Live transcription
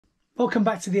Welcome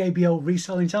back to the ABL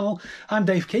Reselling channel. I'm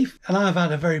Dave Keith and I've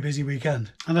had a very busy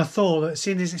weekend. And I thought that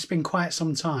seeing as it's been quite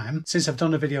some time since I've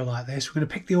done a video like this, we're going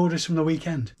to pick the orders from the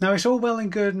weekend. Now it's all well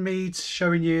and good me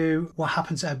showing you what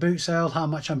happens at a boot sale, how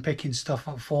much I'm picking stuff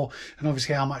up for, and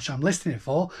obviously how much I'm listing it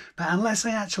for. But unless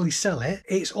I actually sell it,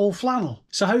 it's all flannel.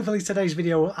 So hopefully today's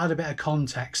video will add a bit of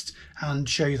context and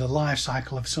show you the life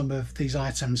cycle of some of these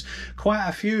items. Quite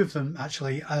a few of them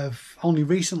actually have only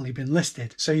recently been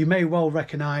listed. So you may well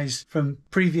recognize from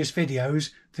previous videos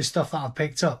the stuff that I've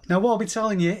picked up. Now what I'll be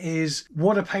telling you is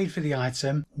what I paid for the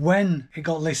item, when it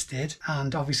got listed,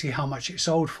 and obviously how much it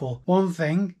sold for. One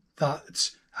thing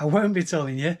that I won't be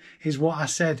telling you is what I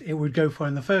said it would go for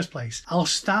in the first place. I'll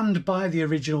stand by the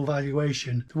original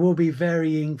valuation. There will be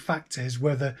varying factors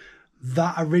whether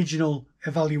that original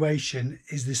evaluation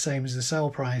is the same as the sale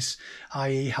price,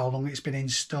 i.e. how long it's been in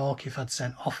stock, if I'd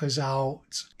sent offers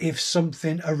out, if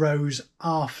something arose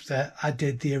after I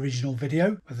did the original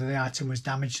video, whether the item was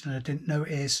damaged and I didn't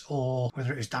notice, or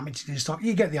whether it was damaged in stock.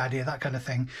 You get the idea, that kind of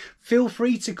thing. Feel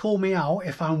free to call me out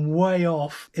if I'm way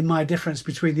off in my difference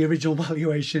between the original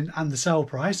valuation and the sale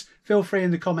price. Feel free in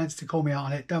the comments to call me out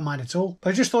on it, don't mind at all. But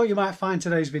I just thought you might find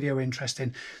today's video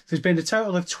interesting. There's been a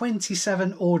total of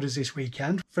 27 orders this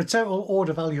weekend for a total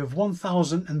order value of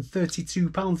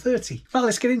 £1,032.30. Well,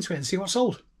 let's get into it and see what's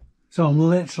sold. So I'm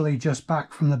literally just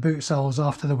back from the boot sales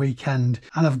after the weekend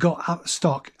and I've got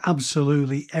stock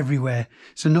absolutely everywhere.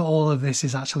 So not all of this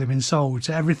has actually been sold.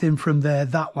 So everything from there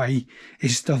that way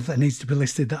is stuff that needs to be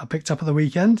listed that I picked up at the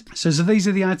weekend. So these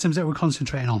are the items that we're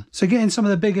concentrating on. So getting some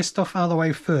of the biggest stuff out of the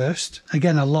way first.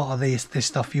 Again, a lot of this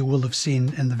stuff you will have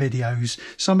seen in the videos.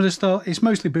 Some of the stuff, it's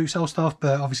mostly boot sale stuff,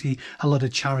 but obviously a lot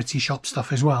of charity shop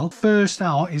stuff as well. First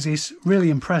out is this really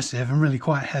impressive and really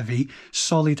quite heavy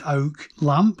solid oak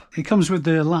lamp. It comes with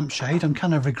the lampshade. I'm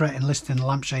kind of regretting listing the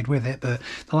lampshade with it, but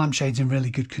the lampshade's in really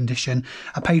good condition.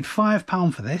 I paid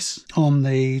 £5 for this on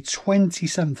the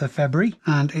 27th of February,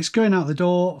 and it's going out the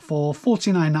door for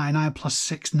 £49.99 plus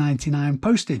 £6.99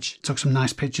 postage. Took some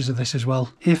nice pictures of this as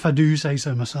well, if I do say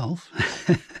so myself.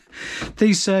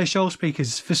 These show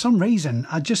speakers, for some reason,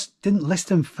 I just didn't list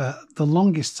them for the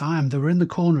longest time. They were in the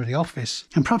corner of the office,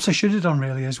 and perhaps I should have done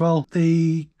really as well.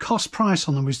 The cost price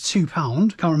on them was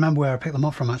 £2. Can't remember where I picked them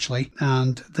up from actually,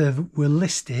 and they were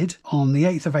listed on the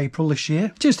 8th of April this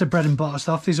year. Just a bread and butter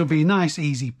stuff. These will be nice,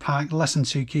 easy pack, less than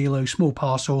 2 kilos, small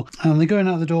parcel, and they're going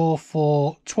out the door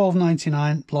for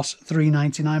 £12.99 plus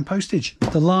 £3.99 postage.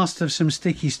 The last of some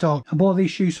sticky stock. I bought these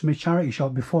shoes from a charity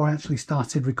shop before I actually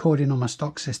started recording on my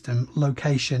stock system,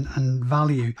 location and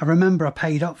value. I remember I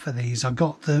paid up for these. I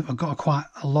got quite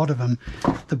a lot of them.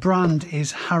 The brand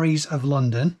is Harry's of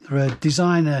London. They're a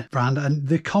designer brand, and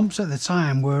the comps at the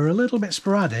time were a little bit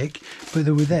sporadic, but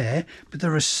they were there. But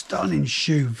they're a stunning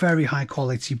shoe, very high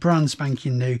quality, brand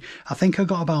spanking new. I think I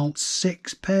got about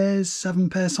 6 pairs, 7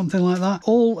 pairs, something like that.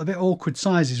 All a bit awkward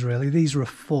sizes really. These are a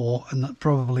 4, and that's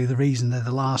probably the reason they're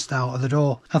the last out of the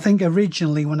door. I think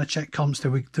originally when I checked comps they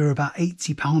were about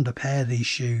 £80 a pair, these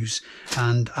shoes,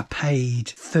 and I paid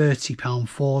 £30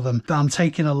 for them. But I'm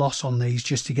taking a loss on these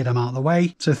just to get them out of the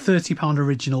way. So £30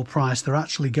 original price. They're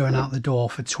actually going out the door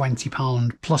for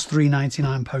 £20 plus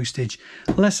 £3.99 postage.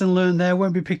 Lesson learned there.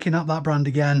 Won't be picking up that brand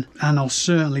again, and I'll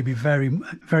certainly be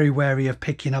very wary of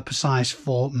picking up a size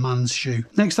 4 man's shoe.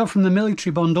 Next up from the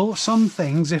military bundle, some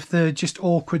things, if they're just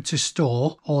awkward to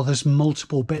store or there's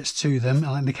multiple bits to them,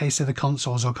 and in the case of the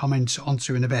consoles I'll comment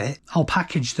onto in a bit, I'll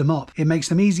package them up. It makes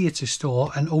them easier to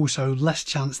store and also less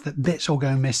chance that bits will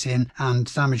go missing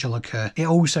and damage will occur. It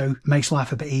also makes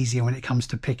life a bit easier when it comes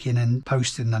to picking and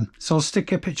posting them. So I'll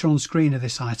stick a picture on screen of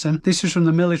this item. This is from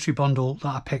the military bundle that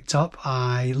I picked up.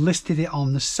 I listed it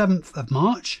on the 7th of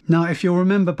March. Now if you'll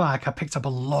remember back, I picked up a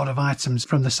lot of items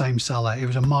from the same seller. It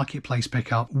was a marketplace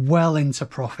pickup, well into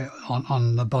profit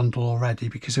on the bundle already,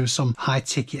 because there was some high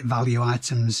ticket value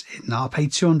items. Now I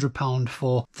paid £200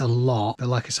 for the lot, but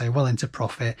like I say, well into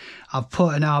profit. I've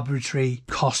put an arbitrary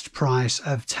cost price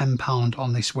of £10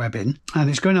 on this webbing, and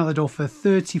it's going out the door for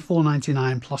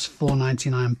 £34.99 plus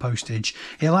 £4.99 postage.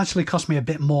 It'll actually cost me a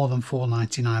bit more than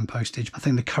 £4.99 postage. I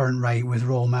think the current rate with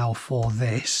Royal Mail for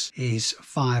this is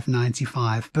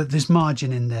 £5.95, but there's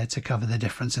margin in there to cover the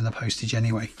difference in the postage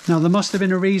anyway. Now there must have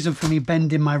been a reason for me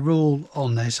bending my rule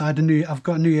on this. I've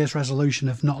got a New Year's resolution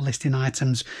of not listing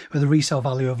items with a resale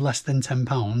value of less than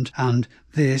 £10, and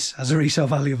this has a resale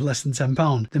value of less than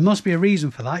 £10. There must be a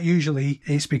reason for that. Usually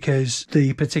it's because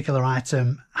the particular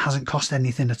item hasn't cost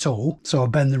anything at all, so I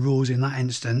bend the rules in that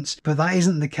instance. But that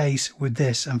isn't the case with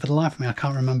this, and for the life of me I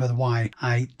can't remember why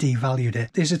I devalued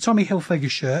it. It's a Tommy Hilfiger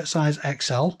shirt, size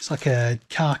XL. It's like a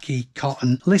khaki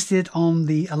cotton, listed on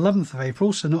the 11th of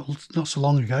April, so not so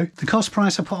long ago. The cost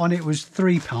price I put on it was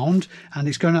 £3, and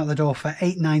it's going out the door for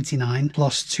 £8.99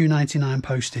 plus £2.99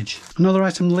 postage. Another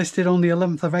item listed on the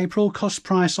 11th of April, cost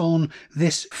price on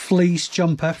this fleece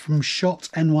jumper from Shot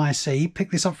NYC.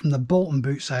 Picked this up from the Bolton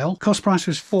boot sale. Cost price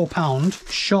was £4.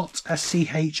 Shot,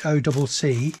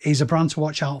 SCHOTT, is a brand to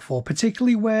watch out for,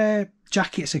 particularly where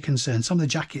jackets are concerned. Some of the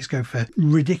jackets go for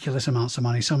ridiculous amounts of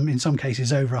money, in some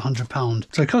cases over £100.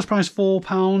 So cost price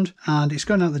 £4, and it's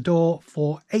going out the door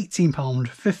for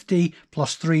 £18.50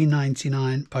 plus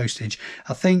 £3.99 postage.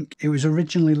 I think it was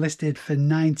originally listed for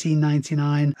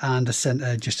 £19.99, and I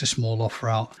sent just a small offer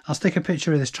out. I'll stick a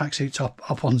picture of this tracksuit top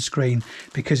up on screen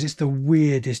because it's the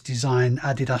weirdest design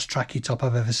Adidas tracky top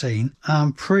I've ever seen.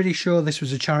 I'm pretty sure this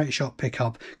was a charity shop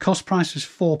pickup. Cost price was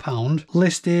 £4,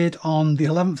 listed on the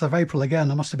 11th of April.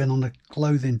 Again, I must have been on the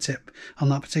clothing tip on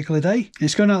that particular day.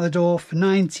 It's going out the door for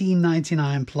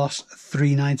 £19.99 plus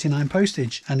 £3.99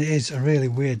 postage, and it is a really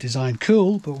weird design.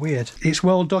 Cool, but weird. It's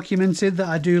well documented that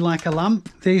I do like a lamp.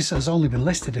 This has only been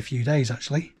listed a few days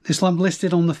actually. This lamp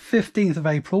listed on the 15th of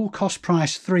April, cost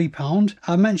price £3.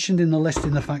 I mentioned in the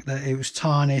listing the fact that it was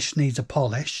tarnished, needs a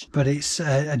polish, but it's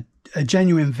a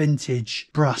genuine vintage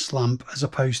brass lamp as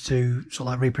opposed to sort of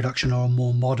like reproduction or a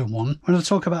more modern one. When I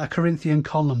talk about a Corinthian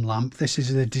column lamp, this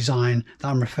is the design that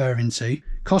I'm referring to.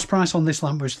 Cost price on this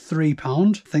lamp was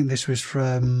 £3. I think this was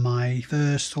from my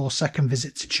first or second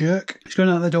visit to Chirk. It's going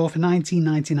out the door for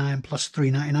 £19.99 plus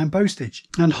 £3.99 postage.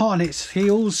 And hot on its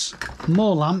heels,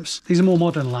 more lamps. These are more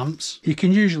modern lamps. You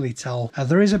can usually tell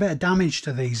there is a bit of damage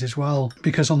to these as well,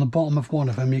 because on the bottom of one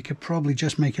of them you could probably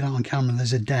just make it out on camera.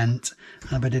 There's a dent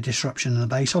and a bit of disruption in the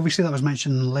base. Obviously that was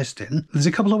mentioned in the listing. There's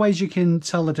a couple of ways you can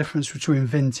tell the difference between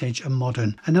vintage and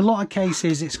modern, and in a lot of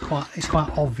cases it's quite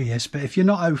obvious. But if you're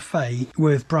not au fait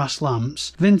with brass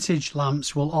lamps, vintage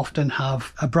lamps will often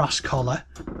have a brass collar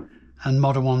and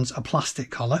modern ones a plastic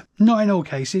collar. Not in all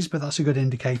cases, but that's a good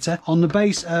indicator. On the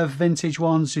base of vintage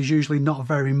ones is usually not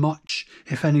very much,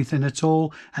 if anything at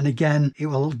all, and again it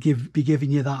will be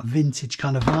giving you that vintage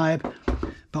kind of vibe.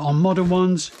 But on modern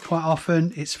ones, quite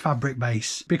often it's fabric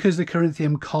base. Because the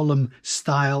Corinthian column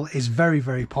style is very,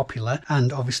 very popular,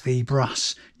 and obviously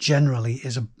brass generally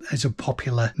is a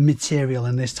popular material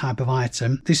in this type of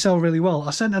item, they sell really well.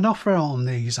 I sent an offer out on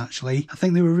these actually. I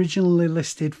think they were originally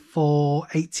listed for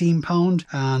 £18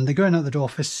 and they're going out the door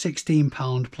for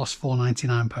 £16 plus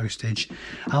 £4.99 postage.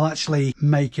 I'll actually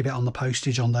make a bit on the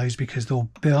postage on those because they'll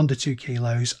be under 2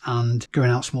 kilos and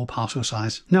going out small parcel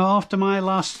size. Now, after my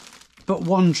last but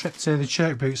one trip to the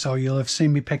Chirk boot sale, you'll have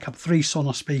seen me pick up 3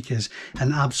 Sonos speakers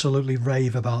and absolutely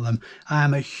rave about them. I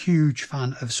am a huge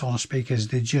fan of Sonos speakers.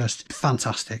 They're just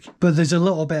fantastic. But there's a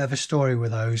little bit of a story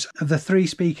with those. Of the 3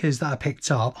 speakers that I picked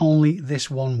up, only this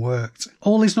one worked.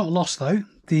 All is not lost though.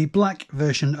 The black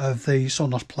version of the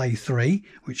Sonos Play 3,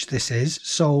 which this is,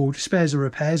 sold spares and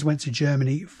repairs, went to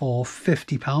Germany for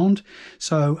 £50.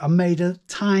 So I made a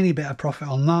tiny bit of profit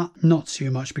on that. Not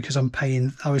too much because I was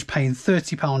paying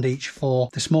 £30 each for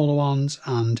the smaller ones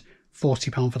and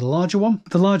 £40 for the larger one.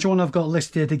 The larger one I've got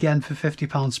listed again for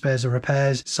 £50 spares and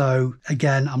repairs. So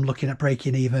again, I'm looking at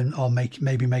breaking even or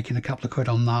maybe making a couple of quid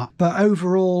on that. But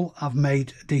overall, I've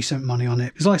made decent money on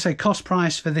it. Because like I say, cost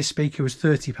price for this speaker was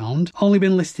 £30. Only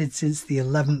been listed since the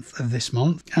 11th of this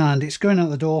month. And it's going out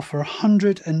the door for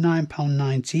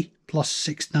 £109.90 plus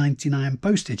 £6.99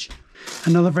 postage.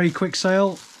 Another very quick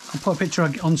sale. I'll put a picture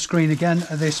on screen again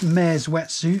of this Mare's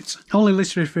wetsuit. Only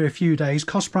listed for a few days.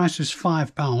 Cost price was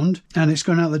 £5 and it's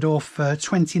going out the door for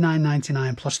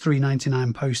 £29.99 plus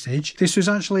 £3.99 postage. This was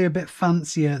actually a bit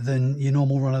fancier than your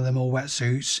normal run-of-the-mill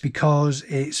wetsuits because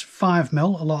it's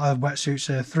 5mm. A lot of wetsuits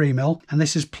are 3mm, and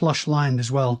this is plush lined as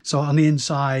well. So on the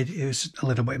inside it was a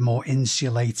little bit more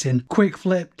insulating. Quick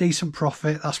flip, decent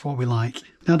profit. That's what we like.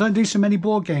 Now, I don't do so many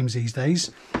board games these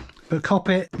days, but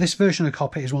Coppet, this version of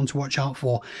Coppet is one to watch out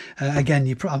for.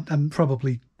 Again, I'm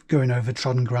probably going over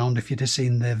trodden ground if you'd have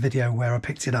seen the video where I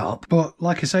picked it up. But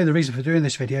like I say, the reason for doing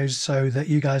this video is so that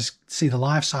you guys see the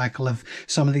life cycle of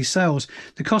some of these sales.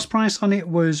 The cost price on it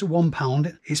was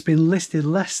 £1. It's been listed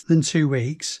less than 2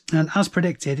 weeks, and as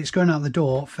predicted, it's going out the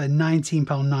door for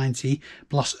 £19.90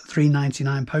 plus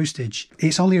 £3.99 postage.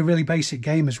 It's only a really basic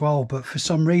game as well, but for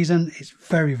some reason it's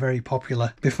very, very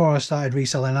popular. Before I started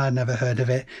reselling, I'd never heard of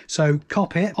it. So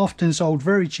Coppet, often sold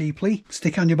very cheaply.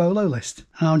 Stick it on your BOLO list.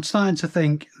 And I'm starting to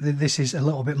think that this is a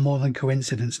little bit more than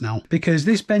coincidence now, because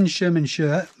this Ben Sherman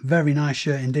shirt, very nice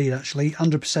shirt indeed actually,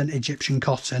 100% Egyptian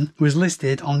cotton. It was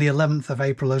listed on the 11th of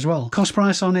April as well. Cost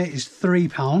price on it is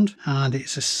 £3 and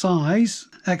it's a size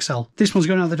XL. This one's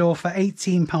going out the door for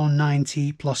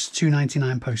 £18.90 plus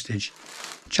 £2.99 postage.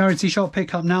 Charity shop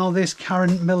pickup now. This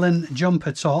Karen Millen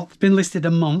jumper top, been listed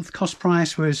a month. Cost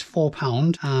price was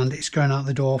 £4 and it's going out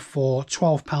the door for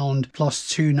 £12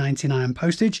 plus £2.99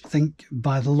 postage. I think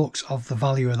by the looks of the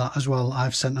value of that as well,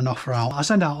 I've sent an offer out. I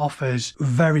send out offers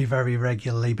very, very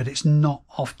regularly, but it's not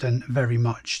often very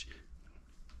much.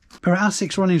 Pair of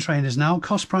Asics running trainers now.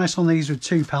 Cost price on these was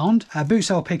 £2. Boot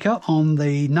sale pickup on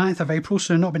the 9th of April,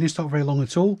 so not been in stock very long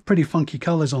at all. Pretty funky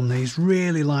colours on these,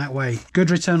 really lightweight.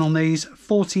 Good return on these,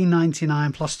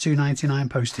 £14.99 plus £2.99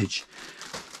 postage.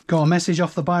 Got a message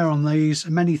off the buyer on these.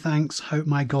 Many thanks. Hope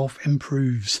my golf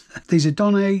improves. These are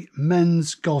Donne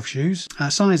men's golf shoes,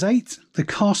 size 8. The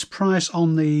cost price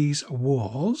on these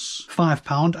was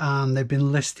 £5 and they've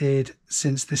been listed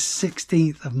since the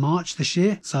 16th of March this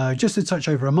year. So just a touch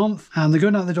over a month. And they're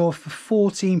going out the door for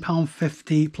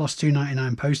 £14.50 plus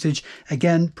 £2.99 postage.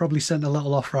 Again, probably sent a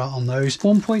little offer out on those.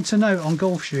 One point to note on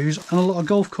golf shoes, and a lot of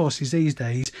golf courses these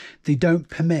days, they don't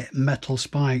permit metal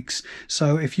spikes.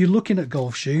 So if you're looking at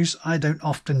golf shoes, I don't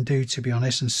often do, to be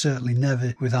honest, and certainly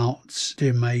never without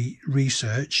doing my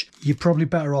research, you're probably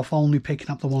better off only picking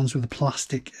up the ones with the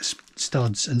plastic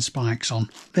studs and spikes on.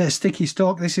 Bit of sticky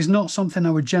stock. This is not something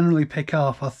I would generally pick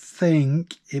up. I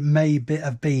think it may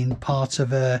have been part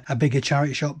of a bigger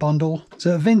charity shop bundle.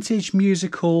 So a vintage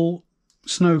musical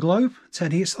snow globe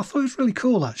teddy. I thought it was really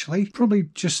cool actually. Probably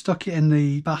just stuck it in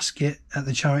the basket at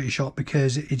the charity shop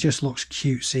because it just looks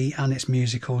cutesy and it's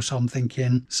musical, so I'm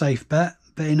thinking safe bet.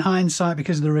 But in hindsight,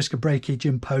 because of the risk of breakage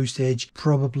and postage,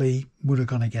 probably would have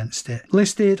gone against it.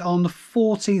 Listed on the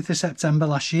 14th of September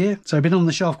last year, so been on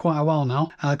the shelf quite a while now.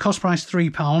 Cost price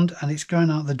 £3 and it's going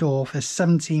out the door for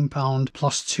 £17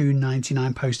 plus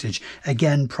 £2.99 postage.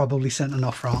 Again, probably sent an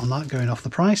offer out on that going off the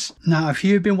price. Now, if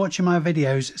you've been watching my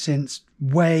videos since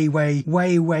way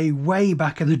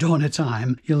back in the dawn of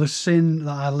time, you'll have seen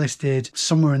that I listed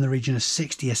somewhere in the region of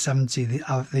 60 or 70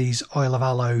 of these oil of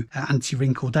aloe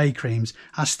anti-wrinkle day creams.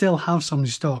 I still have some in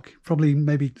stock, probably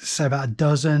maybe say about a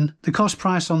dozen. The cost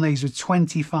price on these was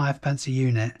 25p a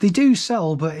unit. They do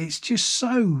sell, but it's just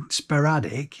so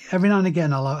sporadic. Every now and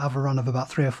again I'll have a run of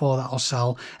about 3 or 4 that I'll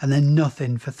sell and then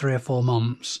nothing for 3 or 4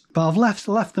 months. But I've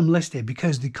left them listed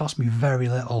because they cost me very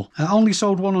little. Only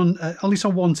sold one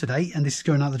today, and this is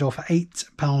going out the door for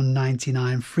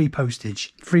 £8.99 free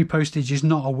postage. Free postage is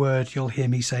not a word you'll hear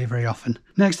me say very often.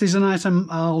 Next is an item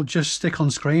I'll just stick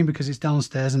on screen because it's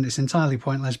downstairs and it's entirely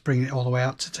pointless bringing it all the way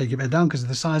out to take it back down because of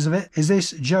the size of it. Is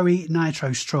this Joey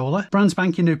Nitro stroller. Brand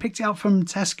spanking new. Picked it up from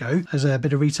Tesco as a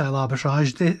bit of retail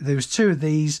arbitrage. There was 2 of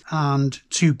these and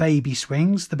 2 baby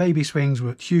swings. The baby swings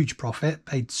were huge profit.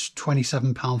 Paid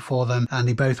 £27 for them and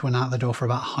they both went out the door for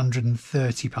about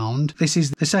 £130. This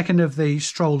is the second of the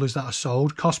strollers that are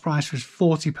sold. Cost price was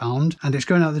 £40 and it's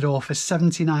going out the door for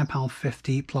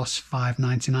 £79.50 plus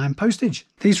 £5.99 postage.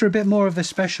 These are a bit more of a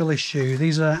special issue.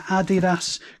 These are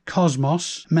Adidas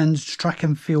Cosmos men's track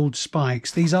and field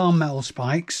spikes. These are metal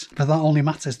spikes, but that only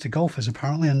matters to golfers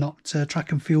apparently and not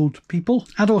track and field people.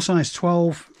 Adult size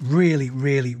 12,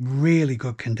 really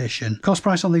good condition. Cost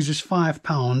price on these was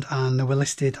 £5 and they were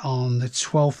listed on the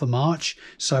 12th of March.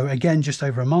 So again, just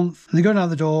over a month. And they're going out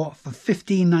the door for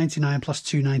 £15.99 plus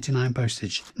 £2.99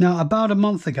 postage. Now, about a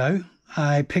month ago,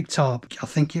 I picked up, I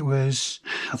think it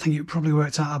probably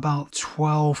worked out about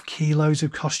 12 kilos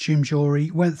of costume jewellery.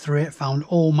 Went through it, found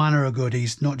all manner of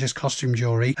goodies, not just costume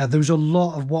jewellery. There was a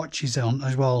lot of watches on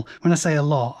as well. When I say a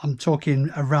lot, I'm talking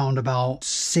around about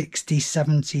 60,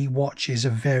 70 watches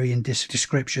of varying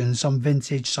descriptions. Some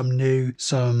vintage, some new,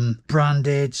 some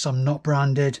branded, some not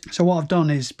branded. So what I've done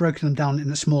is broken them down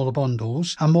into smaller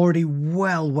bundles. I'm already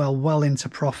well into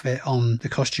profit on the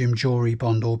costume jewellery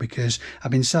bundle because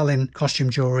I've been selling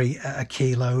costume jewellery at a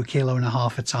kilo and a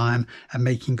half a time and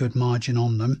making good margin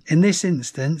on them. In this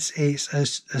instance, it's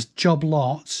a job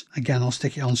lot, again I'll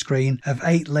stick it on screen, of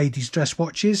 8 ladies dress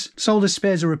watches. Sold as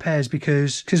spares or repairs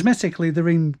because cosmetically they're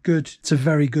in good to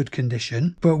very good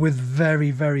condition, but with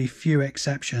very few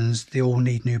exceptions they all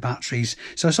need new batteries.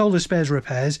 So I sold as spares or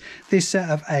repairs. This set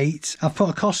of 8, I've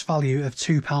put a cost value of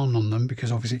 £2 on them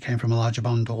because obviously it came from a larger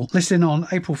bundle. Listing on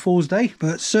April Fool's Day,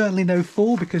 but certainly no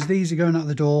fool because these are going out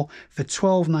the door for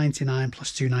 £12.99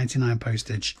 plus £2.99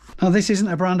 postage. Now this isn't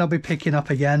a brand I'll be picking up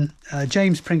again.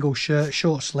 James Pringle shirt,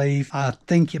 short sleeve. I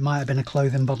think it might have been a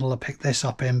clothing bundle I picked this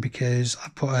up in because I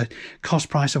put a cost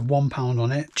price of £1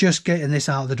 on it. Just getting this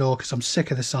out of the door because I'm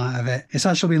sick of the sight of it. It's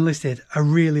actually been listed a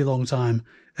really long time.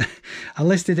 I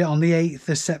listed it on the 8th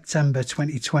of September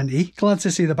 2020. Glad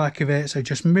to see the back of it, so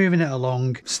just moving it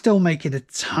along, still making a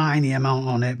tiny amount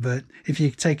on it, but if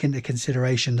you take into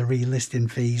consideration the relisting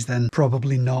fees, then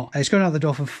probably not. It's going out the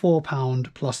door for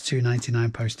 £4 plus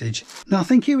 £2.99 postage. Now, I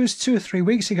think it was 2 or 3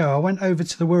 weeks ago, I went over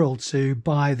to the World to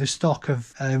buy the stock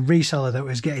of a reseller that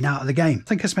was getting out of the game. I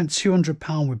think I spent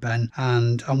 £200 with Ben,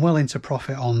 and I'm well into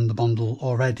profit on the bundle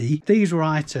already. These were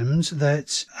items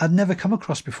that I'd never come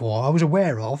across before. I was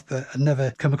aware of, but I'd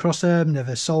never come across them,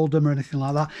 never sold them or anything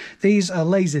like that. These are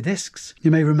laser discs.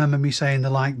 You may remember me saying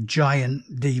they're like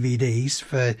giant DVDs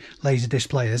for laser disc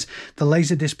players. The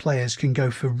laser disc players can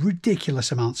go for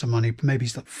ridiculous amounts of money, maybe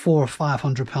it's like £400 or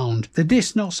 £500. The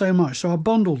discs not so much, so I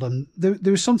bundled them. There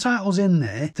were some titles in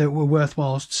there that were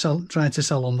worthwhile trying to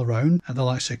sell on their own, the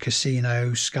likes of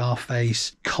Casino,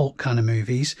 Scarface, cult kind of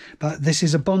movies, but this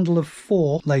is a bundle of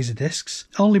 4 laser discs.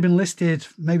 Only been listed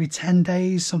maybe 10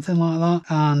 days, something like that,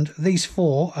 and these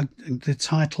 4 the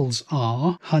titles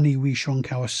are Honey, We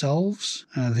Shrunk Ourselves,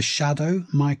 The Shadow,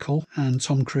 Michael, and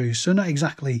Tom Cruise. So not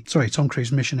exactly, sorry, Tom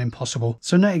Cruise Mission Impossible.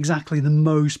 So not exactly the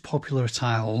most popular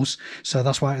titles, so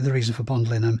that's why the reason for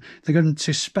bundling them. They're going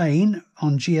to Spain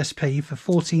on GSP for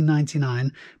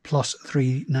 $14.99 plus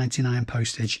 $3.99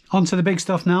 postage. On to the big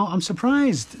stuff now. I'm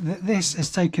surprised that this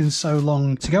has taken so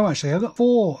long to go, actually. I've got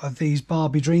 4 of these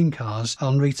Barbie dream cars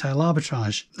on retail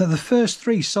arbitrage. Now, the first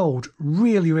 3 sold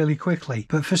really quickly,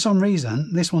 but for some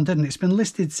reason this one didn't. It's been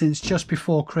listed since just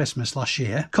before Christmas last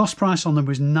year. Cost price on them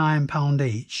was £9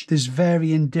 each. There's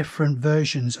varying different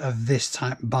versions of this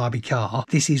type Barbie car.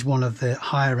 This is one of the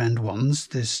higher end ones.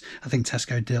 There's, I think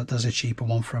Tesco does a cheaper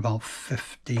one for about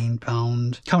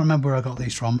 £15. Can't remember where I got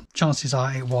these from. Chances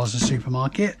are it was a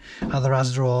supermarket, either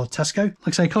Asda or Tesco. Like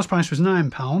I say, cost price was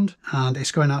 £9 and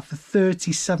it's going out for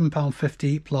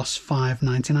 £37.50 plus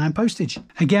 £5.99 postage.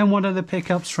 Again, one of the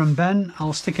pickups from Ben.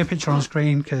 I'll stick a picture on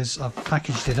screen because I've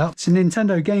packaged it up. It's a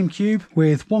Nintendo GameCube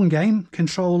with 1 game,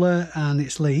 controller and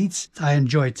its leads. I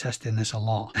enjoyed testing this a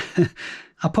lot.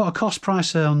 I put a cost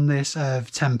price on this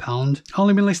of £10.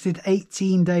 Only been listed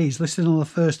 18 days, listed on the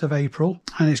 1st of April.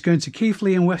 And it's going to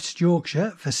Keighley in West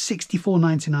Yorkshire for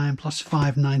 £64.99 plus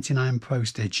 £5.99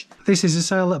 postage. This is a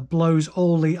sale that blows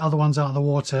all the other ones out of the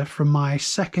water. From my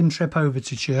second trip over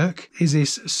to Chirk is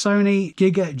this Sony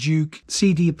Giga Duke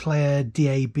CD player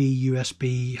DAB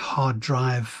USB hard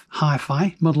drive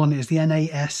hi-fi. Model on it is the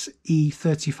NAS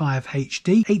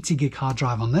E35HD. 80 gig hard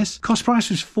drive on this. Cost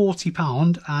price was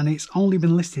 £40 and it's only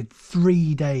been listed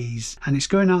 3 days, and it's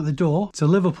going out the door to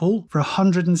Liverpool for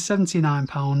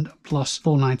 £179 plus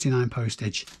 £4.99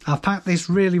 postage. I've packed this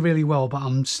really well, but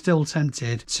I'm still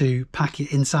tempted to pack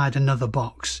it inside another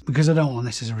box because I don't want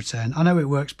this as a return. I know it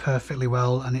works perfectly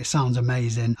well and it sounds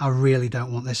amazing. I really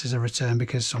don't want this as a return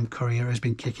because some courier has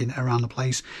been kicking it around the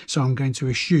place, so I'm going to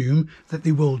assume that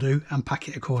they will do and pack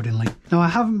it accordingly. Now, I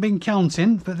haven't been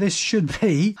counting, but this should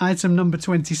be item number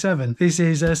 27. This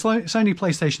is a Sony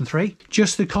PlayStation 3.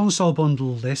 Just the console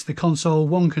bundle, the console,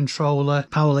 1 controller,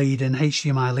 power lead and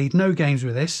HDMI lead, no games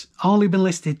with this. Only been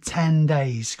listed 10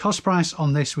 days. Cost price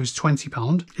on this was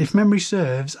 £20. If memory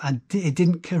serves, it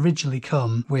didn't originally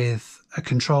come with a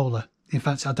controller. In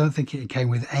fact, I don't think it came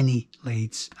with any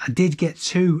leads. I did get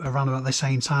 2 around about the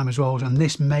same time as well, and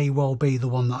this may well be the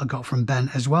one that I got from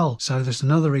Ben as well. So there's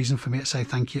another reason for me to say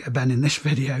thank you to Ben in this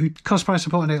video. Cost price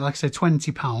of putting it, like I said,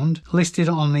 £20. Listed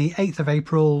on the 8th of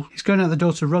April. It's going out the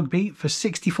door to Rugby for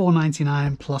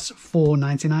 £64.99 plus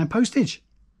 £4.99 postage.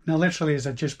 Now, literally, as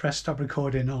I just pressed stop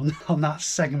recording on that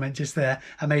segment just there,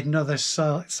 I made another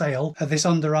sale of this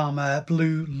Under Armour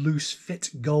blue loose fit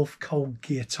golf cold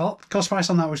gear top. Cost price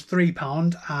on that was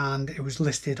 £3 and it was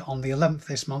listed on the 11th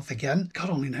this month again. God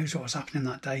only knows what was happening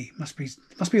that day. Must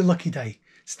be a lucky day.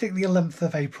 Stick the 11th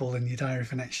of April in your diary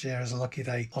for next year as a lucky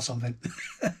day or something.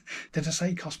 Did I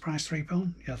say cost price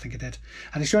 £3? Yeah, I think I did.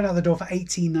 And it's going out the door for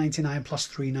 £18.99 plus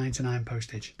 £3.99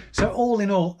 postage. So all in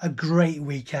all, a great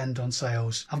weekend on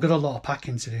sales. I've got a lot of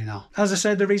packing to do now. As I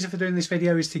said, the reason for doing this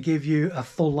video is to give you a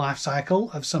full life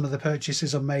cycle of some of the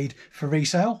purchases I've made for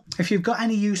resale. If you've got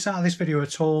any use out of this video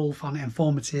at all, find it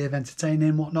informative,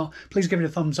 entertaining, whatnot, please give it a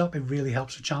thumbs up. It really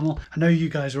helps the channel. I know you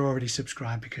guys are already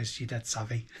subscribed because you're dead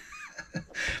savvy.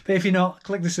 But if you're not,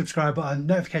 click the subscribe button.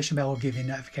 Notification bell will give you a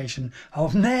notification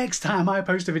of next time I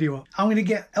post a video up. I'm going to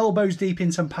get elbows deep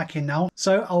in some packing now,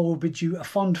 so I will bid you a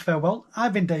fond farewell.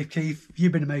 I've been Dave Keith.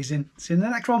 You've been amazing. See you in the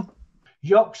next one.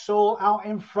 Yoxall out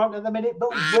in front at the minute, but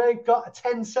we've got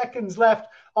 10 seconds left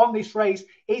on this race.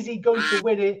 Is he going to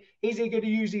win it? Is he going to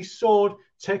use his sword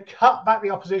to cut back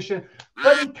the opposition?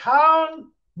 But he can't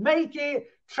make it.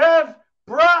 Trev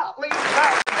Bratley,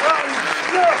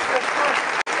 just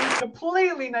across. He's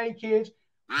completely naked.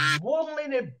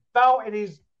 waddling about in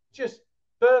his just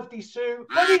birthday suit,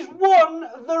 but he's won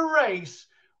the race.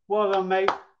 Well done, mate.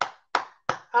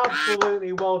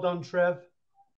 Absolutely well done, Trev.